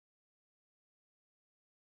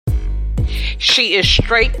She is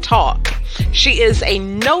straight talk. She is a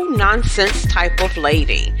no-nonsense type of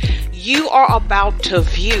lady. You are about to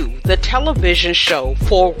view the television show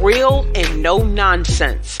for real and no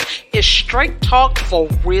nonsense. It's straight talk for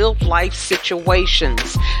real life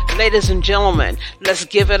situations. Ladies and gentlemen, let's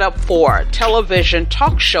give it up for television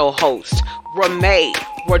talk show host, Remae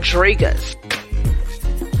Rodriguez.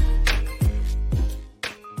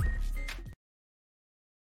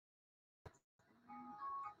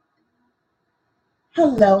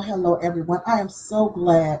 Hello, everyone. I am so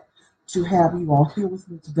glad to have you all here with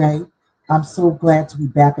me today. I'm so glad to be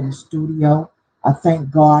back in the studio. I thank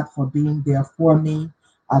God for being there for me.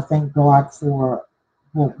 I thank God for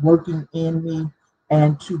working in me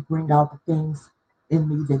and to bring out the things in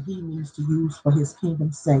me that He needs to use for His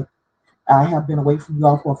kingdom's sake. I have been away from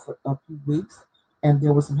y'all for a few weeks, and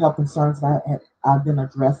there were some health concerns I've been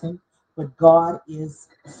addressing. But God is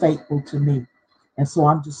faithful to me, and so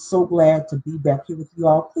I'm just so glad to be back here with you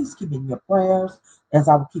all. Please keep me in your prayers, as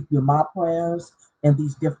I will keep you in my prayers in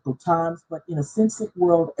these difficult times. But in a sensitive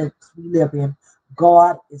world as we live in,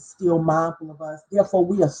 God is still mindful of us. Therefore,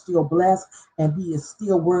 we are still blessed, and He is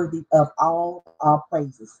still worthy of all our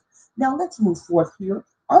praises. Now, let's move forth here.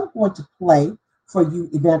 I'm going to play for you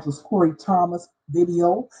Evangelist Corey Thomas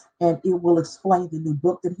video, and it will explain the new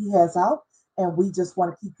book that he has out. And we just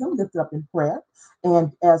want to keep him lifted up in prayer.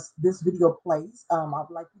 And as this video plays, I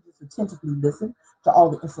would like you to just attentively listen to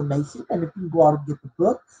all the information. And if you can go out and get the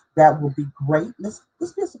book, that will be great. Let's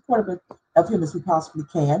be supportive of him as we possibly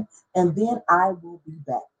can. And then I will be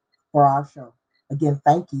back for our show. Again,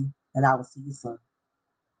 thank you, and I will see you soon.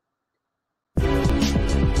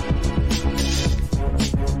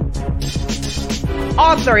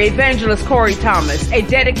 Author Evangelist Corey Thomas, a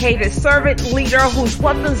dedicated servant leader whose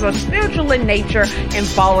weapons are spiritual in nature and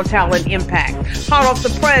volatile in impact. Hot off the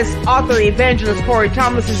press, author Evangelist Corey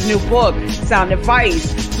Thomas's new book, Sound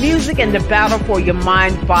Advice, Music and the Battle for Your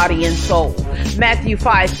Mind, Body, and Soul. Matthew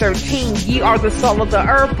 5:13, ye are the salt of the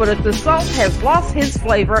earth, but if the salt has lost his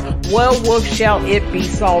flavor, wherewith shall it be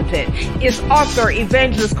salted? It's author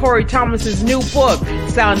Evangelist Corey Thomas's new book,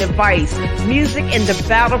 Sound Advice, Music and the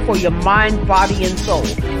Battle for Your Mind, Body, and Soul.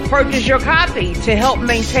 Purchase your copy to help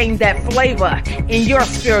maintain that flavor in your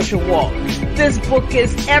spiritual walk. This book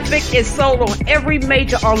is epic. It's sold on every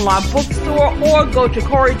major online bookstore or go to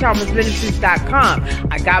CoreyThomasMinistries.com.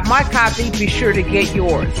 I got my copy. Be sure to get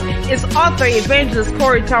yours. It's author Evangelist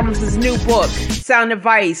Corey Thomas's new book, Sound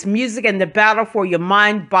Advice, Music and the Battle for Your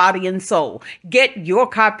Mind, Body, and Soul. Get your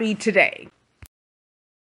copy today.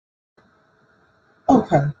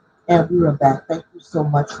 Okay, and we are back. Thank you so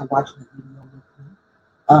much for watching the video with me.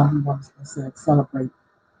 We want to celebrate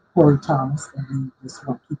Corey Thomas, and we just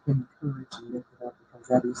want to keep him encouraged and lifted up because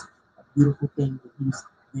that is a beautiful thing that he's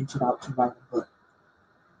ventured out to write a book.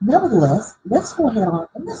 Nevertheless, let's go ahead on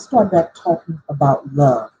and let's start back talking about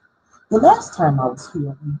love. The last time I was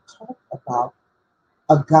here, we talked about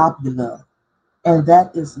agape love, and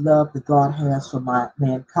that is love that God has for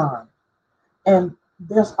mankind. And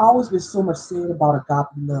there's always been so much said about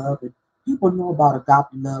agape love, and people know about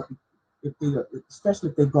agape love if they, especially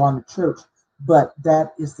if they've gone to church. But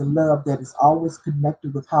that is the love that is always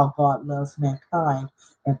connected with how God loves mankind,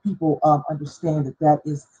 and people understand that that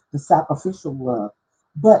is the sacrificial love.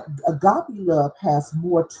 But agape love has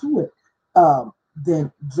more to it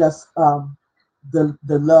than just the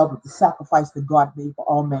love of the sacrifice that God made for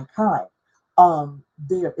all mankind.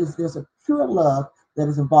 There's a pure love that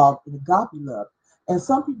is involved in agape love. And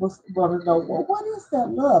some people want to know, well, what is that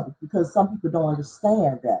love? Because some people don't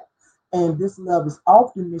understand that. And this love is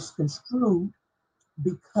often misconstrued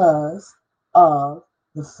because of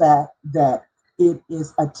the fact that it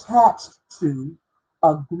is attached to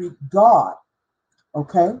a Greek god,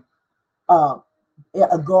 okay? A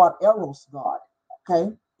god, eros god,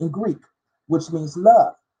 okay, in Greek, which means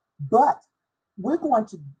love. But we're going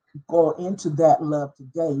to go into that love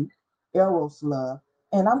today, eros love,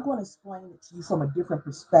 and I'm going to explain it to you from a different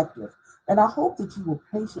perspective. And I hope that you will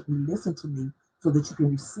patiently listen to me so that you can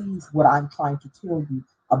receive what I'm trying to tell you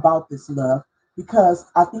about this love,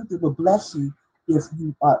 because I think it will bless you if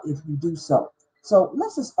you do so. So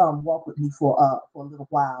let's just walk with me for a little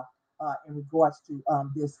while in regards to uh,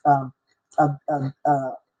 uh,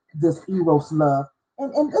 uh, this eros love,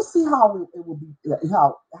 and let's see how it will be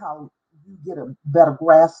how you get a better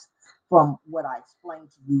grasp from what I explained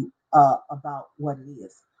to you about what it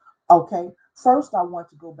is. Okay, first I want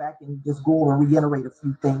to go back and just go over and reiterate a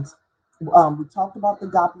few things. We talked about the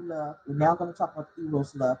agape love. We're now going to talk about the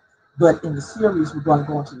eros love, but in the series we're going to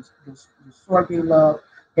go into the storge love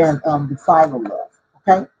and the philo love.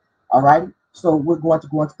 Okay, all right. So we're going to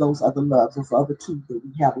go into those other loves, those other two that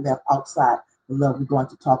we have left outside the love we're going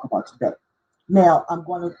to talk about today. Now, I'm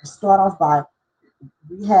going to start off by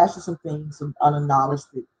rehashing some things, some other knowledge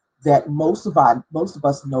that most of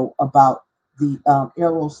us know about the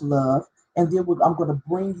eros love, and then I'm going to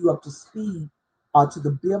bring you up to speed to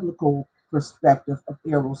the biblical perspective of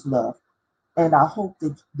eros love. And I hope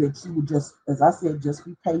that you would just, as I said, just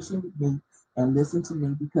be patient with me and listen to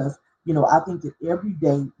me because I think that every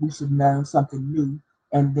day we should learn something new,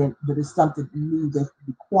 and then but it's something new that's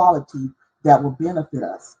the quality that will benefit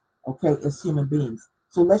us, okay, as human beings.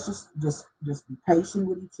 So let's just be patient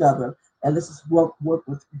with each other, and let's just work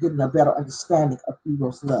with getting a better understanding of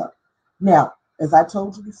eros love. Now, as I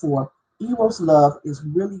told you before, eros love is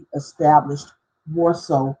really established more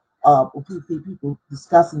so people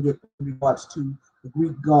discussing it in regards to the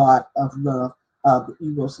Greek god of love, the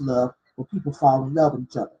eros love, where people fall in love with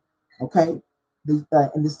each other. Okay,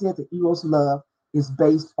 and it said that eros love is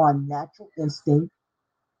based on natural instinct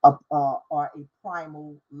or a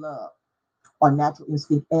primal love, or natural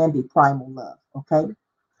instinct and a primal love. Okay,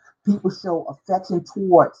 people show affection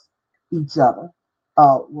towards each other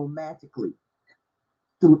romantically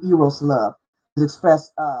through eros love. Is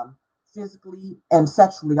expressed physically and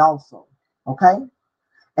sexually also. Okay,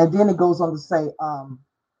 and then it goes on to say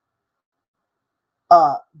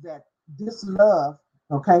that this love,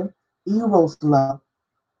 okay, eros love,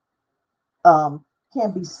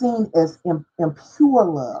 can be seen as impure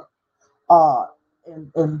love. Uh,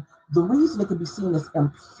 and the reason it can be seen as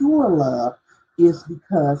impure love is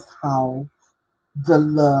because how the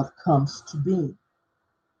love comes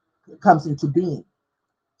into being.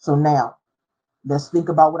 So now let's think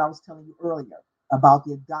about what I was telling you earlier about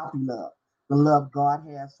the agape love, the love God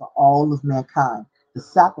has for all of mankind, the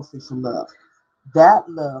sacrificial love. That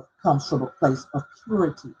love comes from a place of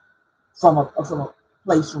purity, from a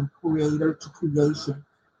place from creator to creation,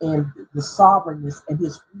 and the sovereignness and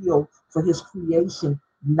his will for his creation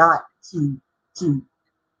not to to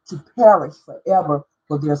perish forever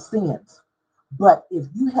for their sins. But if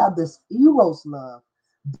you have this eros love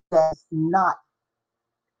that's not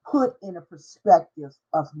put in a perspective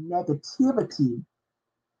of negativity,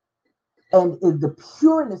 and if the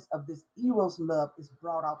pureness of this eros love is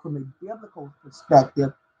brought out from a biblical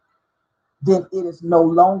perspective, then it is no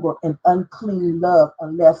longer an unclean love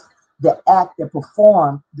unless the act that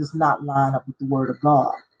performed does not line up with the word of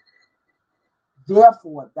God.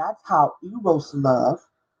 Therefore, that's how eros love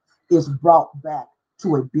is brought back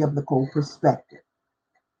to a biblical perspective.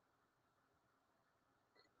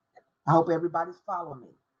 I hope everybody's following me.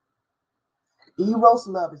 Eros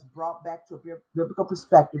love is brought back to a biblical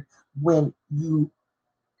perspective when you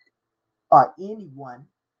or anyone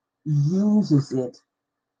uses it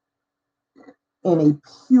in a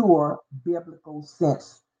pure biblical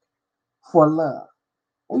sense for love.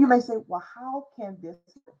 And you may say, well, how can this?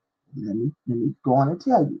 Let me go on and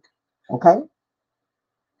tell you. Okay?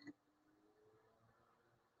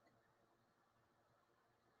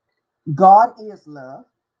 God is love,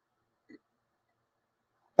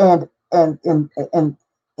 and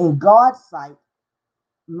in God's sight,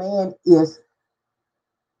 man is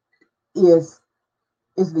is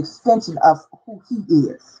an extension of who he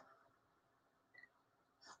is.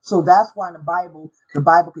 So that's why in the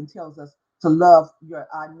Bible can tells us to love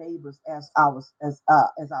our neighbors as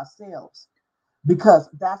ourselves, because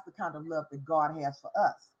that's the kind of love that God has for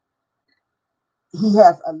us. He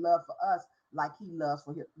has a love for us like he loves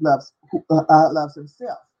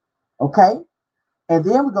himself. Okay, and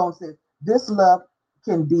then we're going to say this love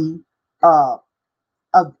can be uh,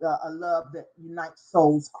 a love that unites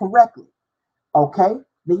souls correctly. Okay,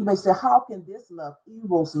 then you may say, how can this love,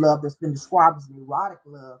 eros love, that's been described as an erotic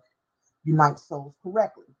love, unite souls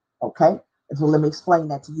correctly? Okay, and so let me explain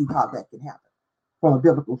that to you how that can happen from a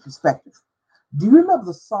biblical perspective. Do you remember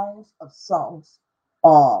the Songs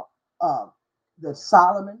uh, uh, that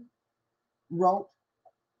Solomon wrote,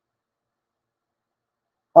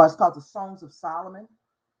 or it's called the Songs of Solomon?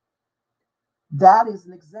 That is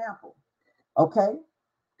an example. Okay,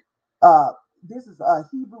 uh, this is a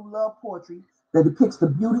Hebrew love poetry that depicts the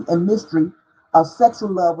beauty and mystery of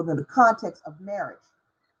sexual love within the context of marriage,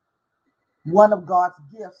 one of God's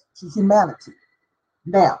gifts to humanity.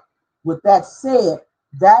 Now, with that said,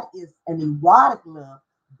 that is an erotic love,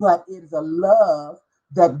 but it is a love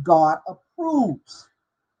that God approves.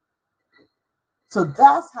 So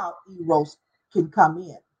that's how eros can come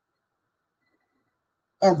in.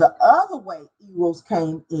 And the other way eros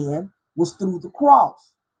came in was through the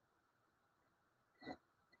cross.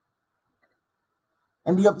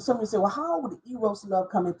 And somebody say, well, how would the eros love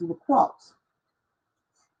come in through the cross?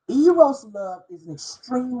 Eros love is an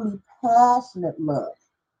extremely passionate love.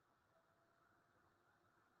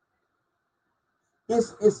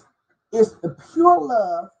 It's the pure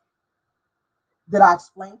love that I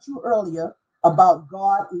explained to you earlier about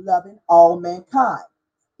God loving all mankind.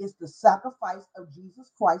 It's the sacrifice of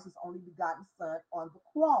Jesus Christ, his only begotten Son, on the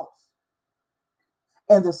cross,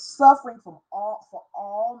 and the suffering for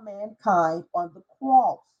all mankind on the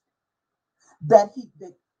cross. That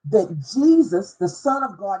Jesus, the Son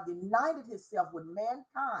of God, united himself with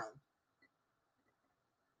mankind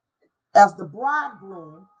as the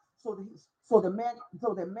bridegroom, so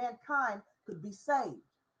that mankind could be saved.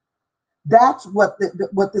 That's what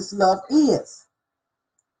this love is,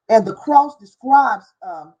 and uh, the cross describes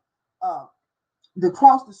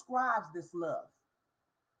this love.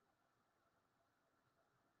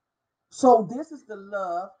 So this is the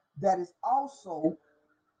love that is also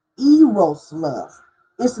eros love.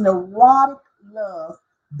 It's an erotic love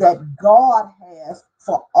that God has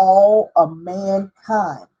for all of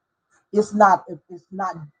mankind. It's not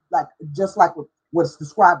like just like what's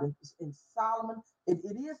described in Solomon. It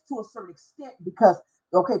is to a certain extent because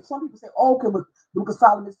okay, some people say, oh, okay, with because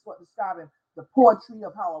Solomon is describing the poetry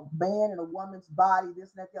of how a man and a woman's body,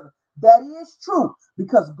 this and that, the other. That is true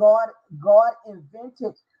because God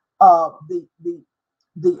invented with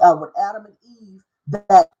Adam and Eve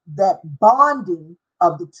that bonding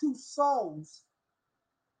of the two souls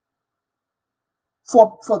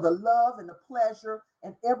for the love and the pleasure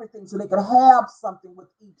and everything so they could have something with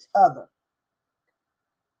each other.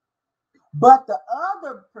 But the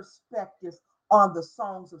other perspective on the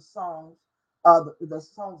Songs of Songs, the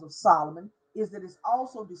Songs of Solomon, is that it's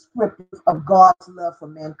also descriptive of God's love for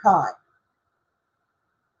mankind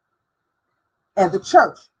and the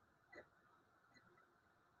church.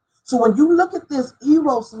 So when you look at this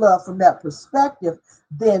eros love from that perspective,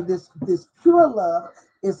 then this pure love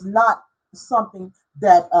is not something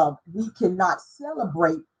that we cannot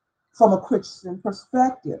celebrate from a Christian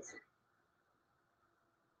perspective.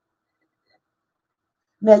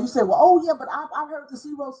 Now you say, well, oh yeah, but I've heard this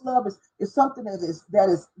eros love is something that is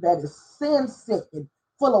sin sick and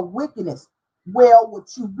full of wickedness. Well,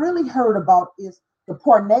 what you really heard about is the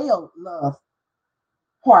porneo love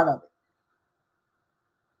part of it,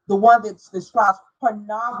 the one that describes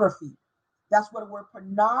pornography. That's where the word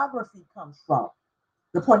pornography comes from.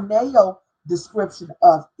 The porneo description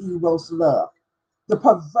of eros love, the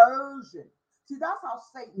perversion. See, that's how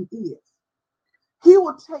Satan is. He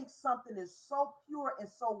will take something that's so pure and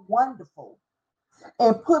so wonderful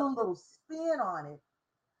and put a little spin on it.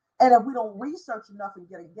 And if we don't research enough and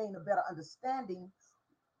gain a better understanding,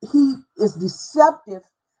 he is deceptive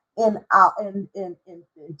in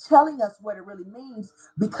telling us what it really means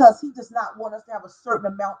because he does not want us to have a certain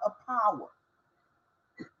amount of power.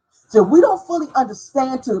 So if we don't fully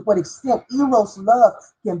understand to what extent eros love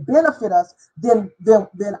can benefit us, then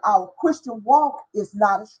our Christian walk is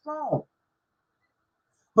not as strong.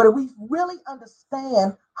 But if we really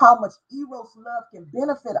understand how much eros love can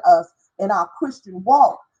benefit us in our Christian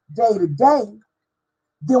walk day to day,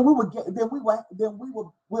 then we'll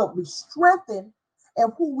be strengthened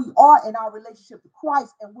in who we are in our relationship to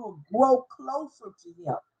Christ, and we'll grow closer to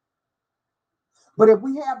Him. But if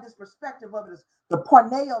we have this perspective of it as the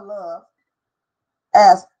porneo love,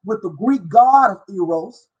 as with the Greek god of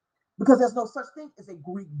eros, because there's no such thing as a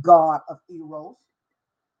Greek god of eros.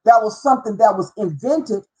 That was something that was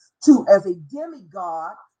invented to as a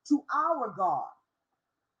demigod to our God,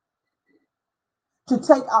 to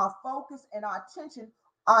take our focus and our attention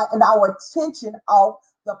off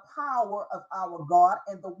the power of our God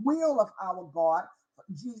and the will of our God,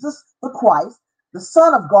 Jesus the Christ, the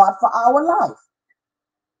Son of God, for our life.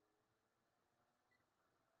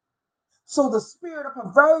 So the spirit of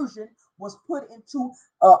perversion was put into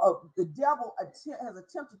the devil has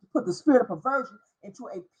attempted to put the spirit of perversion into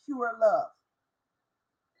a pure love,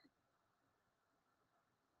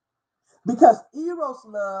 because eros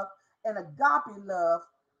love and agape love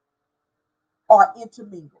are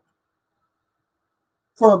intermingled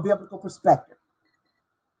from a biblical perspective.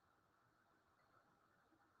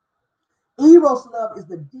 Eros love is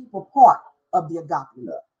the deeper part of the agape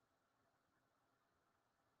love.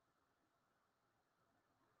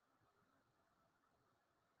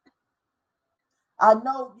 I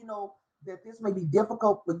know, that this may be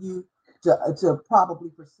difficult for you to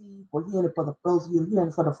probably perceive or hearing it for those of you hearing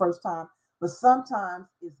it for the first time, but sometimes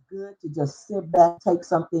it's good to just sit back, take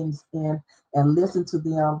some things in, and listen to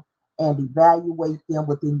them and evaluate them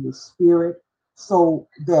within your spirit, so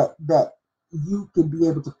that you can be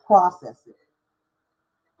able to process it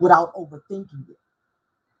without overthinking it.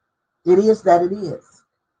 It is that it is.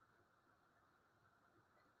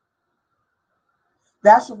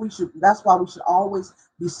 That's why we should always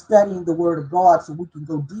be studying the Word of God so we can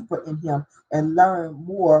go deeper in Him and learn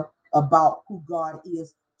more about who God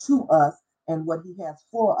is to us and what He has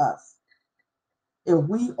for us. If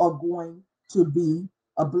we are going to be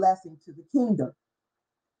a blessing to the kingdom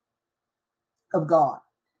of God.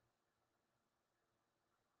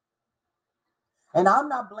 And I'm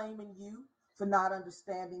not blaming you for not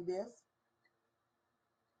understanding this,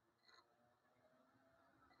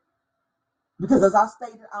 because as I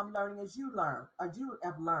stated, I'm learning as you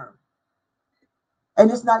have learned.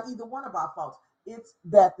 And it's not either one of our faults. It's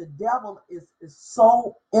that the devil is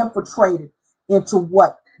so infiltrated into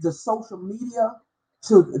what the social media,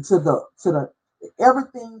 to the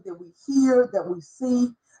everything that we hear, that we see,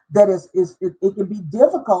 that it can be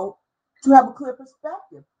difficult to have a clear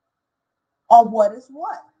perspective on what is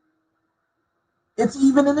what. It's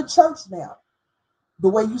even in the church now. The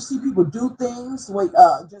way you see people do things, the way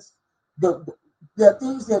just the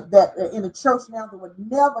things that are in the church now that would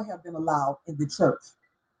never have been allowed in the church.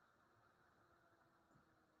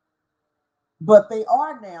 But they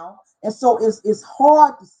are now, and so it's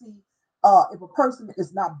hard to see if a person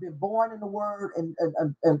has not been born in the Word and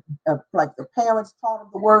like the parents taught them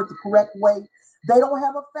the Word the correct way. They don't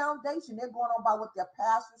have a foundation. They're going on by what their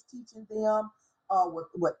pastors teaching them,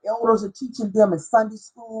 what elders are teaching them in Sunday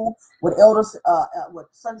school, what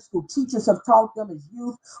Sunday school teachers have taught them as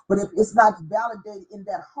youth. But if it's not validated in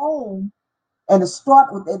that home, and to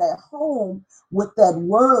start within that home with that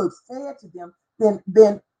word fed to them,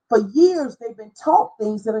 then for years they've been taught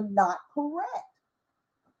things that are not correct.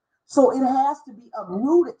 So it has to be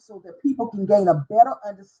uprooted so that people can gain a better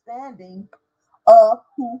understanding of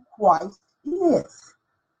who Christ is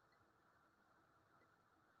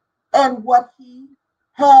and what He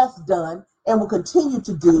has done and will continue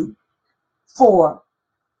to do for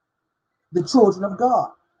the children of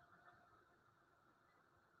God.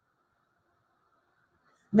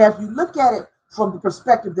 Now, if you look at it from the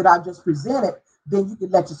perspective that I just presented, then you can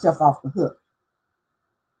let yourself off the hook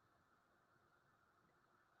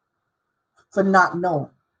for not knowing.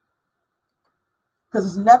 Because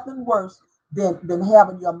it's nothing worse than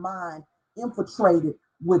having your mind infiltrated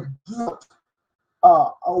with guilt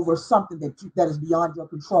over something that is beyond your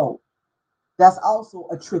control. That's also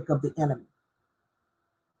a trick of the enemy.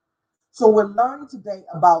 So we're learning today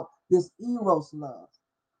about this eros love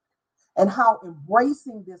and how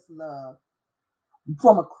embracing this love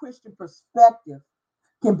from a Christian perspective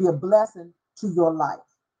can be a blessing to your life.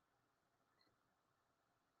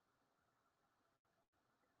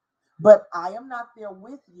 But I am not there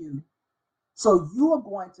with you. So you are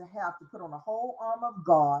going to have to put on the whole armor of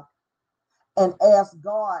God and ask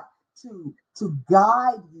God to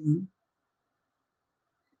guide you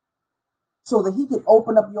so that He can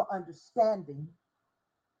open up your understanding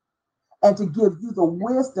and to give you the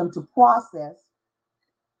wisdom to process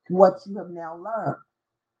what you have now learned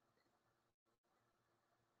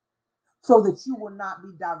so that you will not be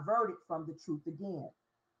diverted from the truth again.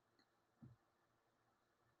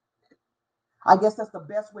 I guess that's the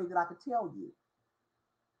best way that I could tell you.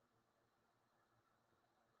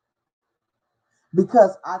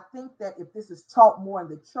 Because I think that if this is taught more in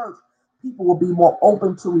the church, people will be more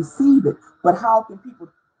open to receive it. But how can people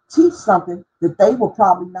teach something that they were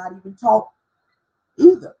probably not even taught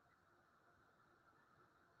either?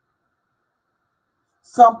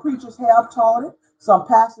 Some preachers have taught it, some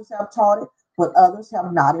pastors have taught it, but others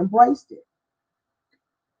have not embraced it.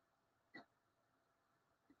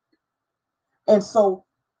 And so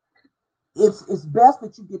it's best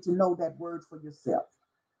that you get to know that word for yourself.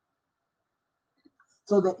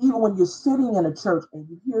 So that even when you're sitting in a church and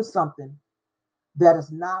you hear something that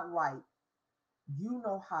is not right, you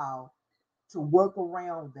know how to work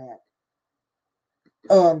around that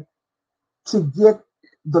and to get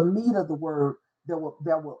the meat of the word that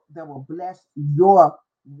will bless your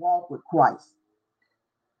walk with Christ.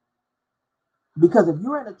 Because if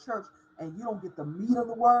you're in a church and you don't get the meat of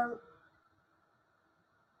the word,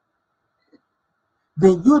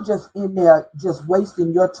 then you're just in there just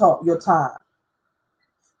wasting your time.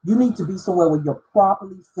 You need to be somewhere where you're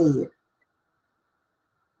properly fed.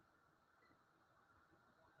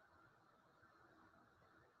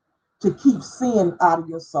 To keep sin out of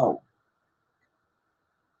your soul.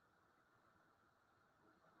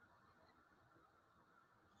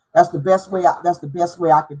 That's the best way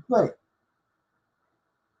I can put it.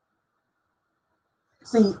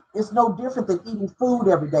 See, it's no different than eating food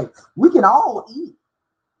every day. We can all eat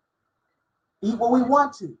what we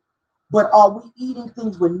want to, but are we eating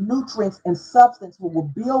things with nutrients and substance that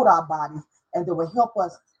will build our bodies and that will help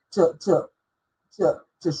us to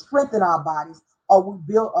strengthen our bodies? Are we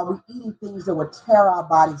eating things that would tear our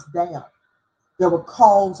bodies down, that would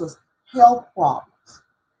cause us health problems?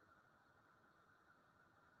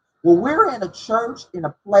 When we're in a church, in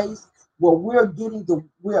a place where we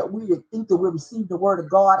think that we're receiving the word of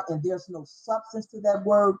God and there's no substance to that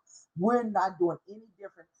word, we're not doing any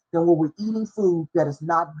different than when we're eating food that is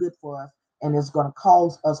not good for us and is going to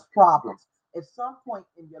cause us problems. At some point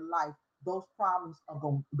in your life, those problems are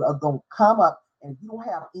going to come up, and if you don't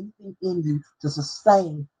have anything in you to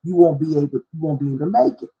sustain, you won't be able to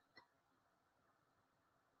make it.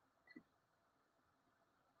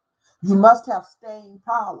 You must have staying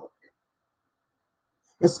power,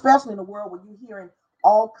 especially in a world where you're hearing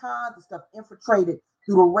all kinds of stuff infiltrated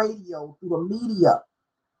through the radio, through the media,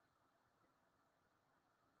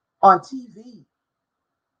 on TV,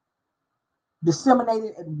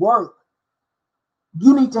 disseminated at work.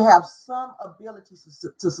 You need to have some ability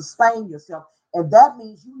to sustain yourself. And that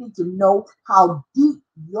means you need to know how deep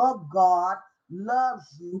your God loves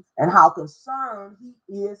you and how concerned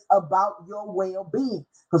he is about your well-being.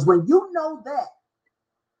 Because when you know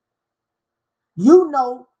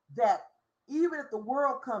that even if the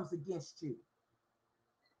world comes against you,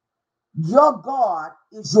 your God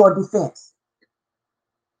is your defense.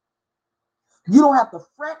 You don't have to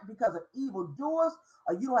fret because of evildoers,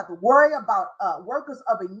 or you don't have to worry about workers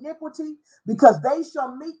of iniquity, because they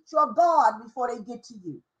shall meet your God before they get to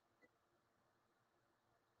you.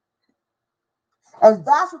 And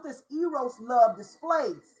that's what this eros love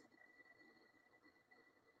displays.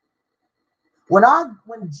 When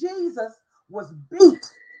Jesus was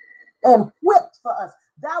beat and whipped for us,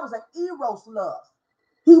 that was an eros love.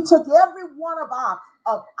 He took every one of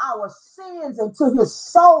our sins into his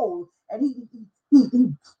soul, and he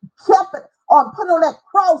kept it on, put it on that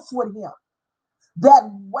cross with him. That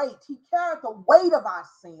weight, he carried the weight of our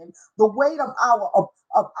sin, the weight of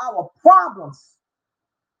our problems,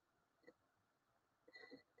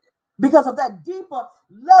 because of that deeper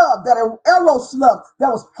love, that eros love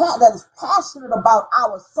that is passionate about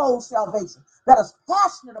our soul salvation, that is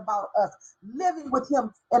passionate about us living with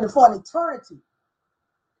him and for an eternity.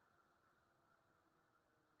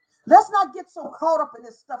 Let's not get so caught up in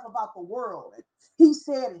this stuff about the world. He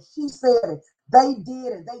said and she said and they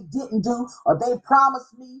did and they didn't do, or they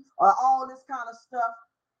promised me, or all this kind of stuff.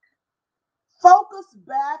 Focus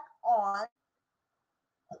back on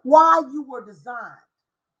why you were designed.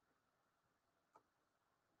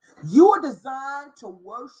 You are designed to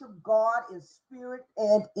worship God in spirit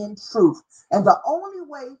and in truth. And the only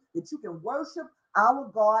way that you can worship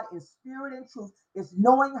our God in spirit and truth is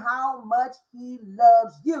knowing how much he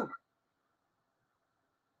loves you.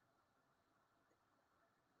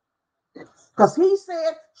 Because he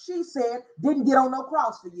said, she said, didn't get on no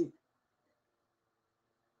cross for you.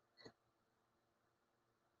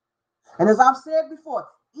 And as I've said before,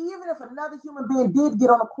 even if another human being did get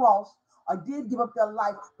on a cross or did give up their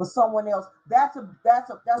life for someone else, that's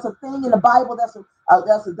a thing in the Bible. That's a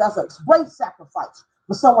great sacrifice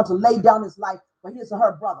for someone to lay down his life for his or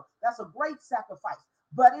her brother. That's a great sacrifice.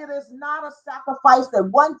 But it is not a sacrifice that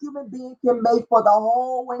one human being can make for the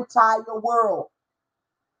whole entire world.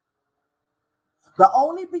 The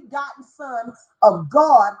only begotten Son of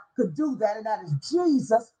God could do that, and that is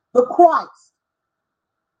Jesus the Christ.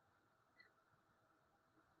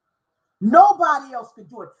 Nobody else could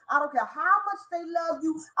do it. I don't care how much they love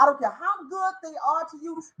you. I don't care how good they are to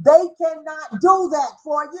you. They cannot do that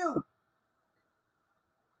for you.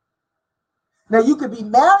 Now, you could be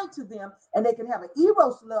married to them, and they can have an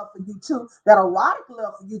eros love for you too, that erotic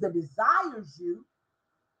love for you that desires you.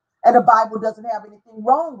 And the Bible doesn't have anything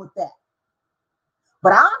wrong with that.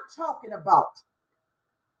 But I'm talking about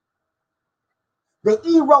the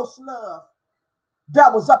eros love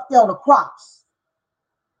that was up there on the cross.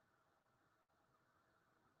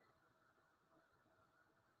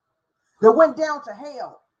 That went down to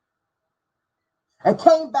hell and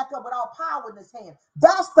came back up with all power in his hand.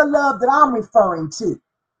 That's the love that I'm referring to.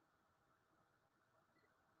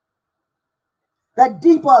 That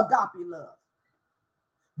deeper agape love.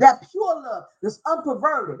 That pure love that's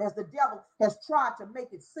unperverted, as the devil has tried to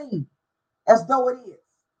make it seem as though it is.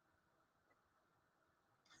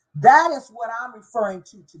 That is what I'm referring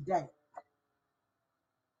to today.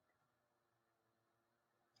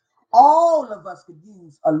 All of us could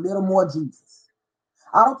use a little more Jesus.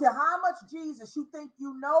 I don't care how much Jesus you think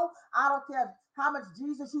you know. I don't care how much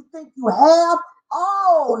Jesus you think you have.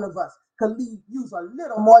 All of us could use a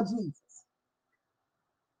little more Jesus.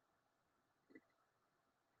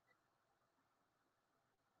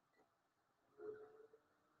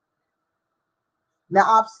 Now,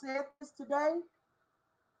 I've said this today,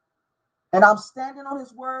 And I'm standing on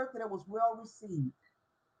his word that it was well received.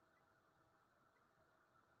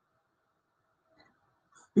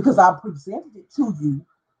 Because I presented it to you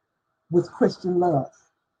with Christian love.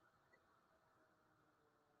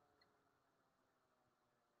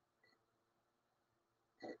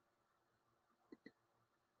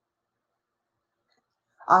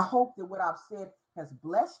 I hope that what I've said has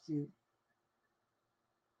blessed you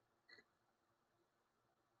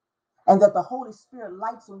and that the Holy Spirit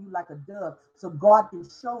lights on you like a dove so God can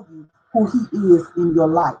show you who he is in your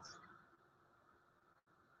life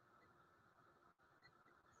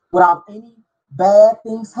without any bad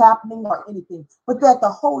things happening or anything, but that the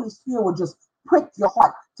Holy Spirit will just prick your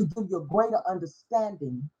heart to give you a greater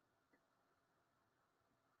understanding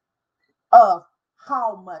of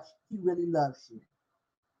how much he really loves you.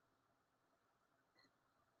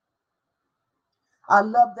 I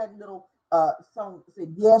love that little song that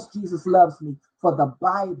said, yes, Jesus loves me, for the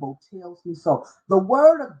Bible tells me so. The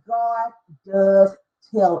word of God does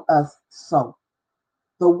tell us so.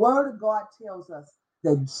 The word of God tells us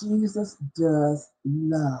that Jesus does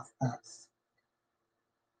love us.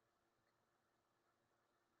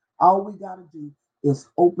 All we got to do is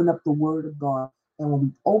open up the word of God. And when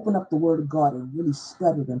we open up the word of God and really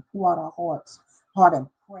study it and pour out our heart and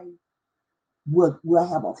pray, we'll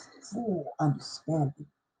have a full understanding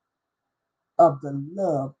of the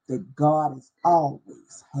love that God has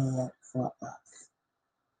always had for us.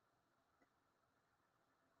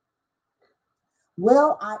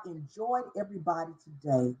 Well, I enjoyed everybody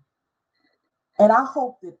today. And I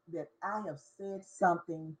hope that I have said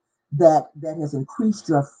something that has increased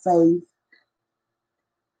your faith.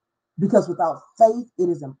 Because without faith, it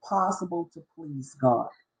is impossible to please God.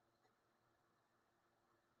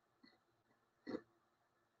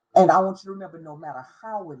 And I want you to remember, no matter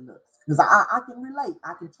how it looks, because I can relate,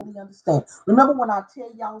 I can totally understand. Remember when I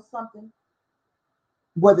tell y'all something,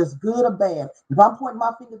 whether it's good or bad, if I'm pointing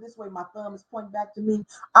my finger this way, my thumb is pointing back to me,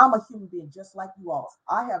 I'm a human being just like you all.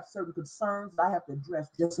 I have certain concerns that I have to address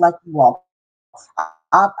just like you all.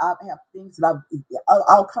 I have things that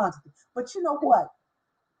all kinds of things. But you know what?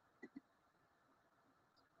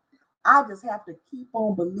 I just have to keep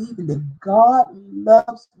on believing that God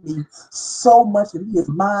loves me so much and he is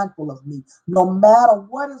mindful of me. No matter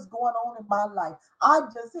what is going on in my life, I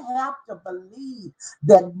just have to believe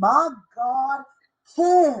that my God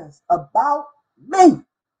cares about me.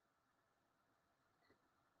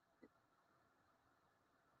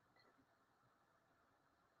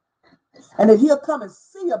 And that he'll come and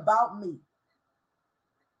see about me.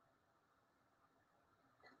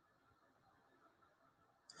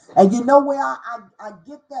 And you know where I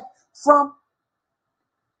get that from?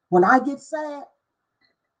 When I get sad,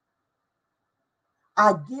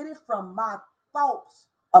 I get it from my thoughts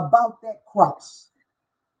about that cross.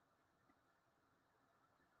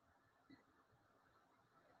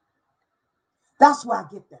 That's where I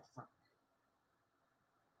get that from.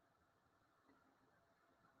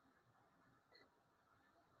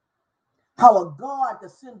 How a God could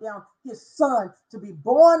send down his son to be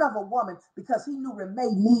born of a woman because he knew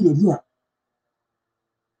Remae needed him.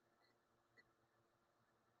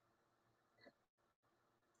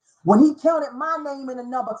 When he counted my name in a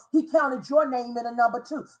number, he counted your name in a number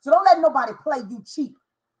too. So don't let nobody play you cheap.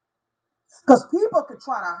 Because people could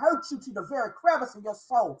try to hurt you to the very crevice of your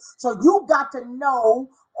soul. So you got to know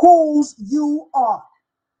whose you are.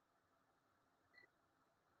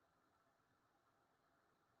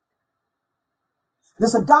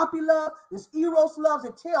 This agape love, this eros love,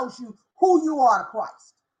 it tells you who you are to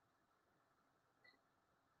Christ.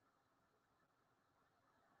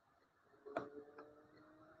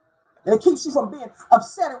 And it keeps you from being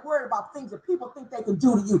upset and worried about things that people think they can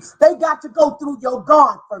do to you. They got to go through your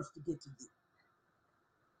God first to get to you.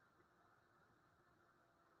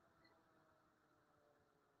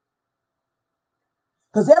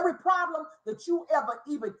 Because every problem that you ever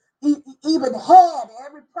even had,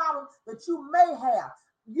 every problem that you may have,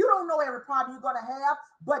 you don't know every problem you're going to have,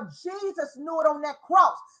 but Jesus knew it on that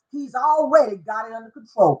cross. He's already got it under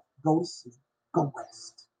control. Go to sleep. Go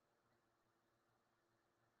rest.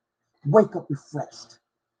 Wake up refreshed.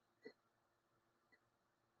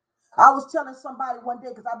 I was telling somebody one day,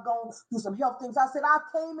 because I've gone through some health things, I said, I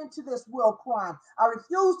came into this world crying. I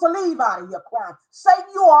refuse to leave out of here crying. Satan,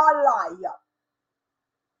 you are a liar.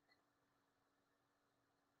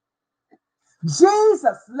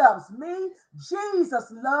 Jesus loves me.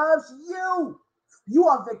 Jesus loves you. You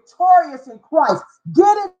are victorious in Christ.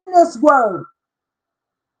 Get in this word.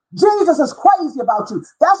 Jesus is crazy about you.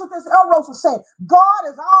 That's what this eros is saying. God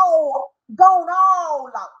is all gone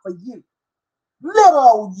all out for you. Little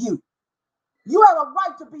old you. You have a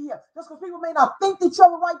right to be here. Just because people may not think that you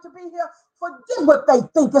have a right to be here, forget what they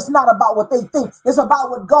think. It's not about what they think. It's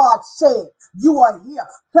about what God said. You are here.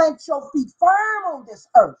 Plant your feet firm on this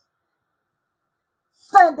earth.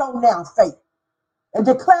 Stand on now, faith, and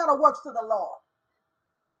declare the works to the Lord.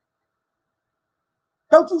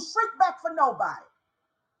 Don't you shrink back for nobody.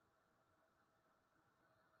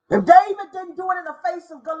 If David didn't do it in the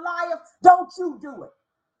face of Goliath, don't you do it.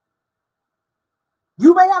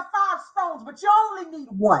 You may have 5 stones, but you only need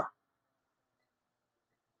 1.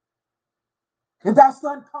 And that's the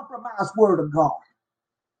uncompromised word of God.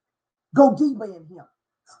 Go deeper in him.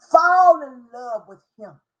 Fall in love with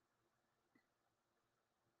him.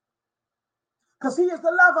 Because he is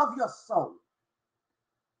the love of your soul.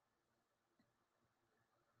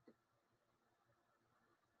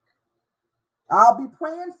 I'll be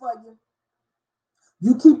praying for you.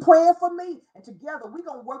 You keep praying for me. And together we're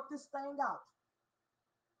going to work this thing out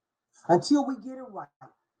until we get it right.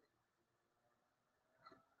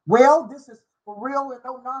 Well, this is For Real and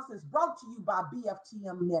No Nonsense, brought to you by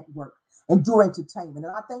BFTM Network, Endure Entertainment.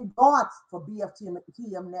 And I thank God for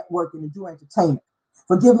BFTM Network and Endure Entertainment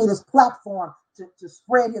for giving me this platform to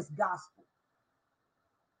spread his gospel.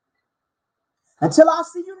 Until I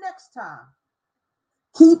see you next time,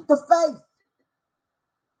 keep the faith.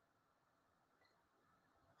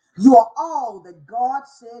 You are all that God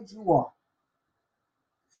said you are.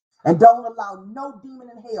 And don't allow no demon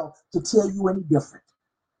in hell to tell you any different.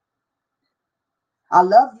 I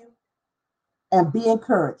love you and be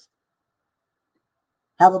encouraged.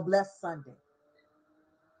 Have a blessed Sunday.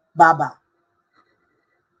 Bye-bye.